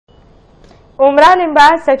ઉમરા,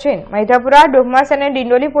 લીંબા, સચિન, મૈધાપુરા, ડુમસ અને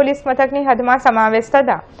ડિંડોલી પોલીસ મથકની હદમાં સમાવેશ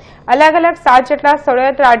થતા અલગ અલગ 7 જેટલા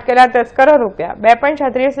સ્થળોએ ત્રાટકેલા તસ્કરો રૂપિયા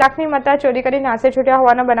 2.36 લાખની મત્તા ચોરી કરી નાસી છૂટ્યા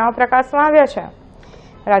હોવાનો બનાવ પ્રકાશમાં આવ્યો છે।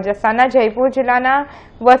 રાજસ્થાનના જયપુર જિલ્લાના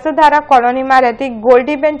વસુધારા કોલોનીમાં રહેતી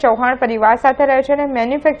ગોલ્ડીબેન ચૌહાણ પરિવાર સાથે રહે છે અને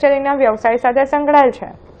મેન્યુફેક્ચરિંગના વ્યવસાય સાથે સંકળાયેલ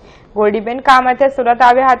છે। ગોલ્ડીબેન કામ અર્થે સુરત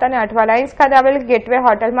આવ્યા હતા અને અઠવા લાઇન્સ ખાતે આવેલ ગેટવે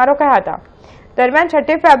હોટલમાં રોકાયા હતા। દરમિયાન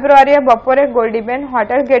 6 ફેબ્રુઆરીએ બપોરે ગોલ્ડીબેન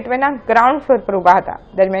હોટલ ગેટવેના ગ્રાઉન્ડ ફ્લોર પર ઉભા હતા।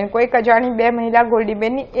 દરમિયાન કોઈક અજાણી 2 મહિલા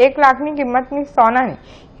ગોલ્ડીબેનની 1 લાખની કિંમતની સોનાની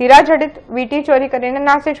હીરાજડિત વીંટી ચોરી કરીને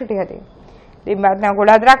નાસી છૂટી હતી। લીંબાદના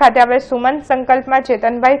ગોડાદરા ખાતે આવેલ સુમન સંકલ્પમાં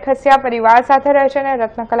ચેતનભાઈ ખસિયા પરિવાર સાથે રહે છે અને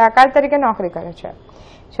રત્ન કલાકાર તરીકે નોકરી કરે છે।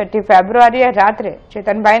 6 ફેબ્રુઆરીએ રાત્રે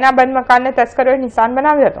ચેતનભાઈના બંધ મકાનને તસ્કરોએ નિશાન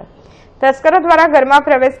બનાવ્યું હતું। તસ્કરો દ્વારા ઘરમાં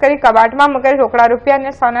પ્રવેશ કરી કબાટમાં મૂકેલ રોકડા રૂપિયા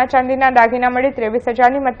અને સોના ચાંદીના દાગીના મળી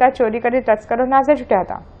 23,000ની મત્તા ચોરી કરી તસ્કરો નાસી છૂટ્યા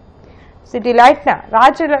હતા। સિટી લાઇટના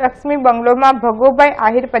રાજલક્ષ્મી બંગલોમાં ભગુભાઈ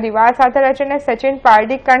આહિર પરિવાર સાથે રહે છે અને સચિન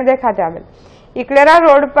પારડી કણદે ખાતે આવેલ ઇકલેરા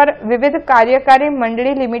રોડ પર વિવિધ કાર્યકારી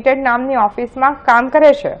મંડળી લિમિટેડ નામની ઓફિસમાં કામ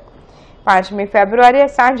કરે છે। 5મી ફેબ્રુઆરીએ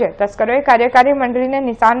સાંજે તસ્કરોએ કાર્યકારી મંડળીને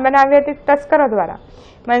નિશાન બનાવી હતી। તસ્કરો દ્વારા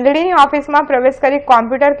મંડળીની ઓફિસમાં પ્રવેશ કરી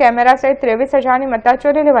કોમ્પ્યુટર કેમેરા સહિત 23,000ની મત્તા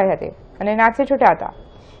ચોરી લેવાઈ હતી અને નાસી છૂટ્યા હતા।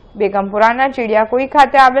 બેગમપુરાના ચીડિયાકુઈ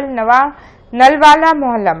ખાતે આવેલ નવા નલવાલા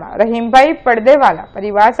મોહલ્લામાં રહીમભાઈ પડદેવાલા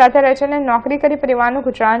પરિવાર સાથે રહે છે અને નોકરી કરી પરિવારનું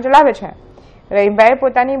ગુજરાન ચલાવે છે। રહીમભાઈએ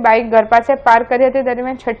પોતાની બાઇક ઘર પાસે પાર્ક કરી હતી।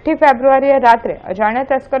 દરમિયાન 6 ફેબ્રુઆરીએ રાત્રે અજાણ્યા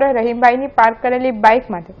તસ્કરોએ રહીમભાઈની પાર્ક કરેલી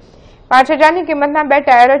બાઇકમાંથી 5,000ની કિંમતના 2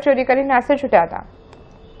 ટાયરો ચોરી કરી નાસી છૂટ્યા હતા।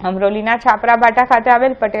 અમરોલીના છાપરાબાટા ખાતે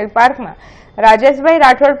આવેલ પટેલ પાર્કમાં રાજેશભાઈ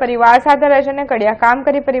રાઠોડ પરિવાર સાથે રહે છે અને કડિયા કામ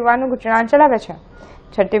કરી પરિવારનું ગુજરાન ચલાવે છે।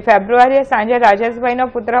 6 ફેબ્રુઆરીએ સાંજે રાજેશભાઈનો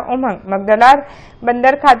પુત્ર ઉમંગ મગદલાર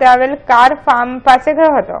બંદર ખાતે આવેલ કાર ફાર્મ પાસે ગયો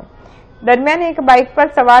હતો। દરમિયાન એક બાઇક પર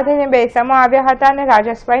સવાર થઈને 2 ઇસમો આવ્યા હતા અને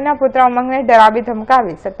રાજેશભાઈના પુત્ર ઉમંગને ડરાવી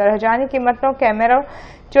ધમકાવી 17,000ની કિંમતનો કેમેરો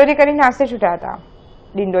ચોરી કરી નાસી છૂટ્યા હતા।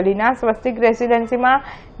 ડિંડોલીના સ્વસ્તિક રેસિડેન્સીમાં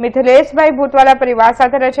મિથિલેશભાઈ ભૂતવાલા પરિવાર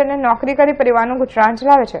સાથે રહે છે અને નોકરી કરી પરિવારનું ગુજરાન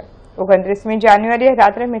ચલાવે છે। 29મી જાન્યુઆરીએ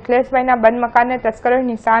રાત્રે મિથિલેશભાઈના બંધ મકાનને તસ્કરોએ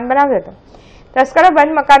નિશાન બનાવ્યું હતું। તસ્કરો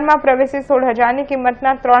બંધ મકાનમાં પ્રવેશી 16,000ની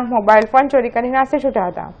કિંમતના 3 મોબાઈલ ફોન ચોરી કરી નાસી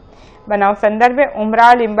છૂટ્યા હતા। બનાવ સંદર્ભે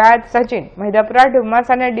ઉમરા, લીંબાયત, સચિન, મૈધાપુરા,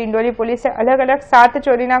 ડુમસ અને ડિંડોલી પોલીસે અલગ અલગ 7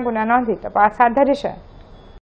 ચોરીના ગુના નોંધી તપાસ હાથ ધરી છે।